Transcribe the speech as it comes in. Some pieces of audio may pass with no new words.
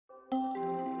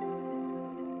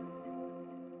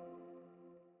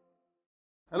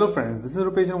Hello friends, this is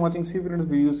Rupesh and watching C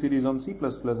video series on C++,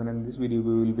 and in this video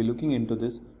we will be looking into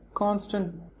this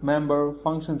constant member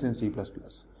functions in C++.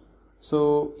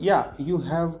 So yeah, you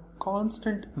have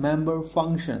constant member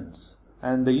functions,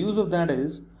 and the use of that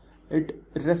is it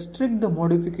restricts the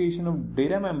modification of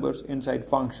data members inside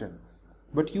function.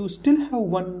 But you still have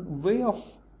one way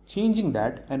of changing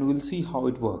that, and we'll see how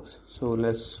it works. So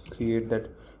let's create that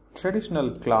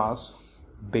traditional class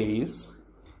base.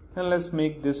 And let's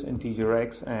make this integer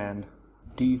x and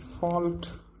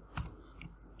default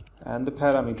and the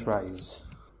parameterize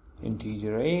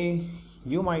integer a.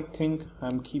 You might think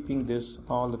I'm keeping this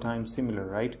all the time similar,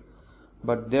 right?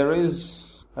 But there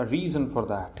is a reason for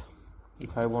that.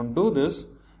 If I won't do this,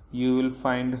 you will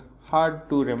find hard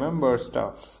to remember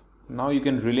stuff. Now you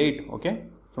can relate, okay,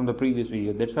 from the previous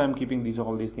video. That's why I'm keeping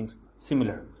all these things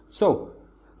similar. So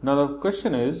now the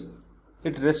question is,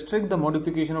 it restricts the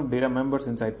modification of data members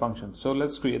inside functions. So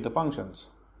let's create the functions,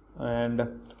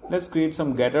 and let's create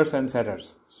some getters and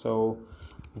setters. So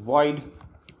void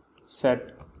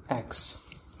set x,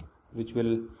 which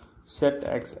will set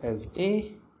x as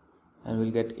a, and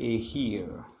we'll get a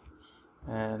here.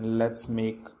 And let's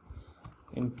make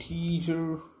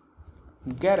integer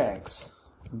get x.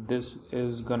 This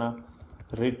is gonna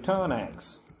return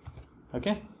x.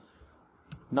 Okay,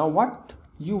 now what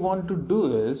you want to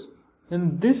do is,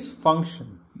 in this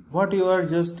function, what you are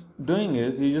just doing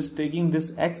is you're just taking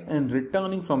this x and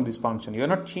returning from this function. You're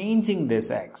not changing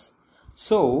this x.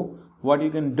 So what you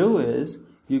can do is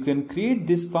you can create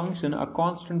this function a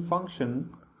constant function,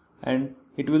 and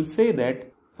it will say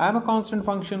that I'm a constant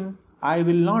function. I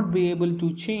will not be able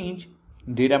to change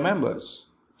data members.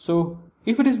 So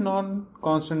if it is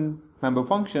non-constant member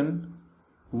function,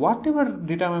 whatever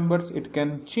data members it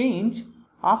can change,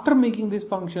 after making this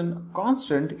function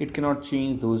constant, it cannot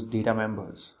change those data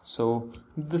members. So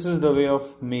this is the way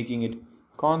of making it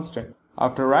constant.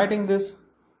 After writing this,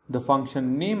 the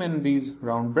function name and these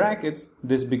round brackets,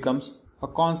 this becomes a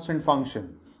constant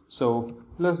function. So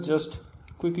let's just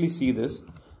quickly see this.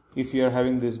 If you are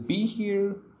having this b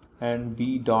here and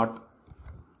b dot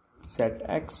set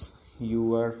x,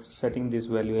 you are setting this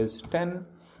value as 10,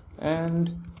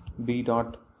 and b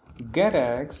dot get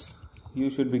x, you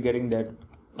should be getting that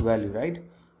value, right?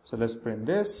 So let's print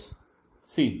this.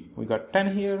 See, we got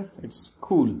 10 here. It's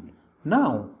cool.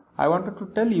 Now I wanted to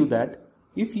tell you that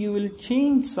if you will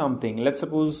change something, let's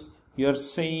suppose you're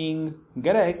saying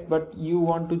get x, but you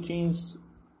want to change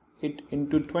it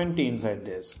into 20 inside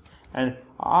this, and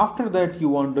after that you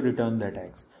want to return that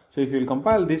x. So if you will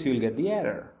compile this, you will get the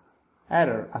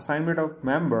error assignment of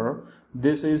member.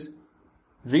 This is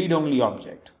read-only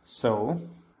object. So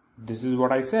this is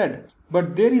what I said,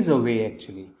 but there is a way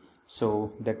actually.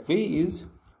 So that way is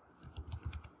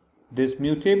this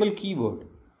mutable keyword.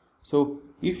 So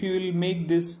if you will make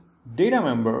this data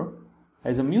member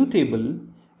as a mutable,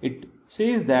 it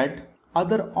says that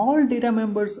all data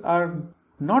members are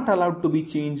not allowed to be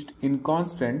changed in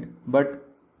constant, but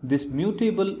this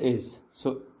mutable is.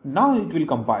 So now it will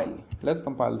compile. Let's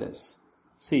compile this.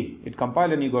 See, it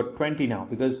compiled and you got 20 now,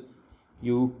 because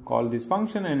you call this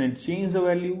function and it changed the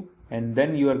value, and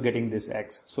then you are getting this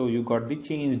x. So you got the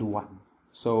changed one.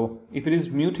 So if it is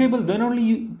mutable, then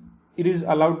only it is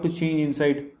allowed to change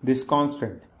inside this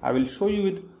constant. I will show you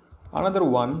with another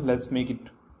one. Let's make it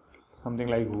something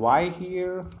like y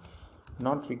here.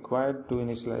 Not required to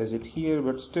initialize it here,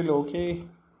 but still okay.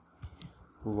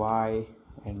 Y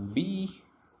and b,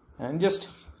 and just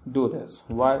do this.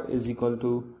 Y is equal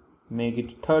to, make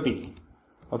it 30.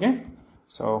 Okay,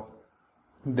 so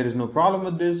there is no problem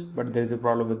with this, but there is a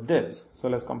problem with this. So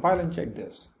let's compile and check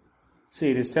this. See,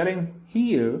 it is telling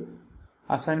here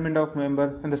assignment of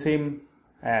member and the same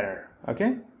error.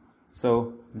 Okay,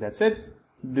 so that's it.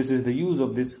 This is the use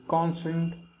of this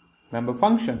constant member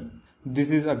function.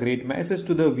 This is a great message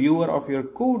to the viewer of your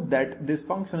code that this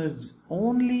function is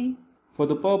only for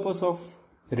the purpose of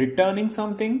returning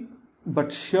something,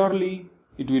 but surely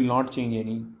it will not change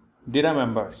any data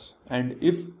members. And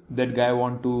if that guy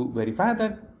want to verify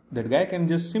that guy can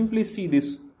just simply see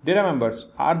this data members.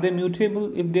 Are they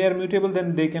mutable? If they are mutable,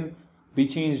 then they can be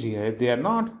changed here. If they are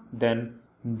not, then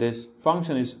this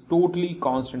function is totally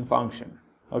constant function.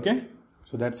 Okay,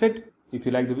 so that's it. If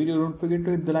you like the video, don't forget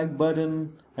to hit the like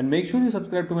button, and make sure you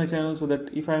subscribe to my channel so that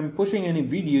if I am pushing any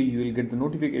video, you will get the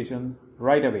notification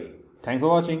right away. Thanks for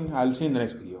watching. I'll see you in the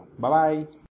next video. Bye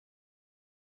bye.